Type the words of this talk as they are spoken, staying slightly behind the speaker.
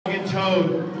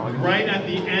Toad right at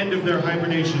the end of their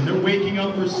hibernation. They're waking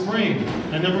up for spring,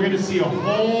 and then we're going to see a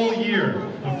whole year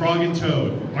of Frog and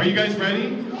Toad. Are you guys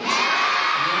ready? Yeah!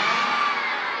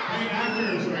 Hey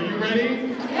actors, are you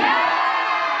ready?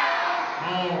 Yeah!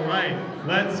 All right,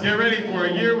 let's get ready for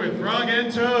a year with Frog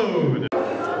and Toad.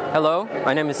 Hello,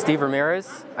 my name is Steve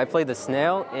Ramirez. I play the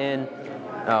snail in,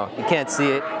 oh, you can't see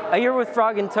it, A Year with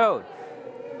Frog and Toad.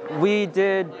 We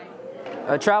did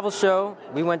a travel show.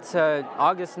 We went to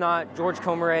August Knot, George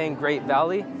Comeray, and Great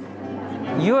Valley.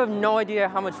 You have no idea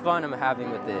how much fun I'm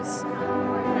having with this.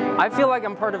 I feel like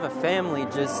I'm part of a family,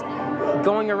 just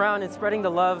going around and spreading the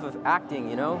love of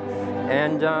acting, you know?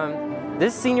 And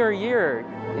this senior year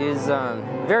is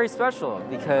very special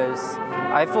because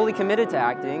I fully committed to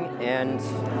acting and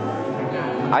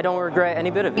I don't regret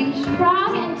any bit of it.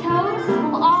 Frog and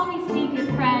Toad will always be good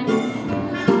friends.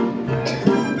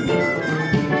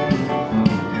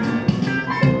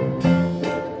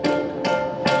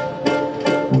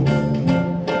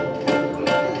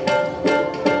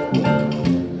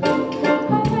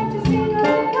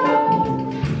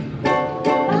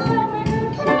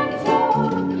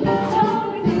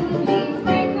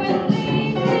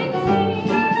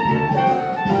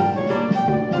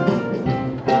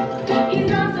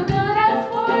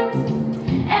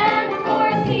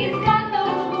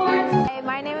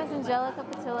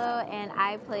 And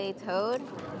I play Toad.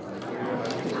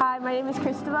 Hi, my name is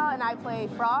Cristobal and I play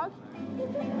Frog.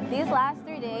 These last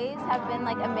 3 days have been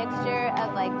like a mixture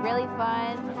of like really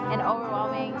fun and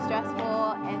overwhelming,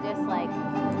 stressful, and just like,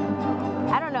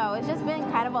 I don't know, it's just been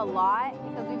kind of a lot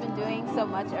because we've been doing so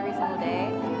much every single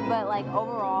day. But like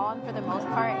overall, and for the most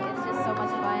part, it's just so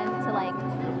much fun to like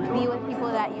be with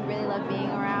people that you really love being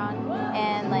around.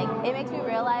 And like it makes me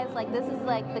realize like this is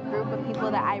like the group of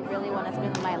people that I really want to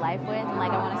spend my life with and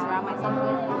like I want to surround myself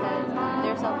with because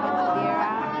they're so fun to be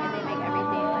around and they make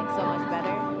everything like so much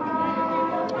better.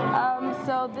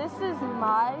 So this is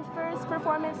my first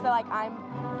performance that like I'm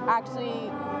actually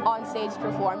on stage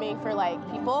performing for like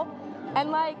people.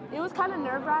 And like it was kind of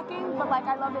nerve-wracking, but like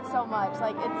I love it so much.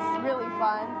 Like it's really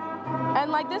fun.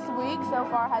 And like this week so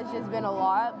far has just been a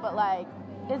lot, but like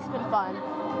it's been fun.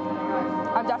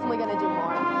 I'm definitely going to do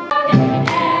more.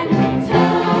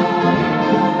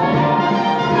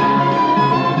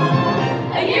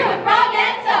 A Year with Frog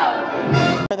and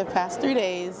Toad. For the past 3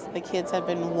 days, the kids have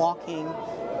been walking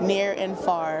near and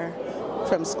far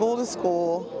from school to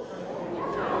school,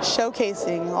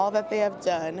 showcasing all that they have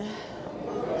done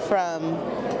from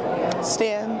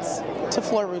stands to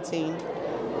floor routine,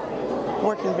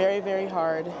 working very, very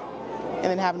hard, and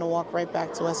then having to walk right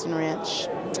back to Weston Ranch.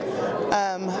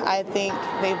 I think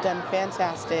they've done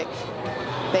fantastic.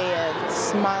 They have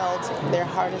smiled their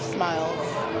hardest smiles,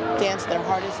 danced their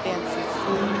hardest dances,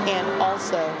 and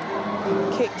also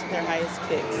kicked their highest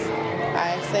kicks.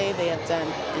 I say they have done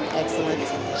an excellent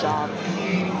job.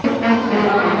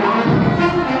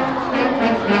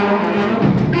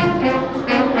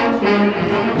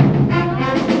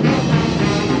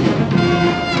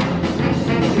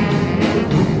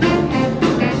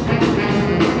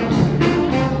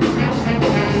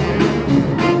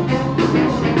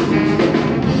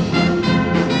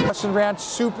 Weston Ranch,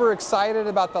 super excited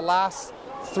about the last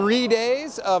 3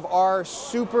 days of our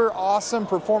super awesome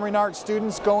performing arts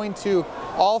students going to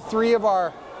all 3 of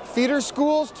our feeder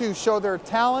schools to show their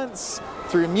talents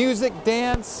through music,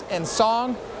 dance, and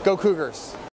song. Go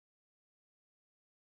Cougars!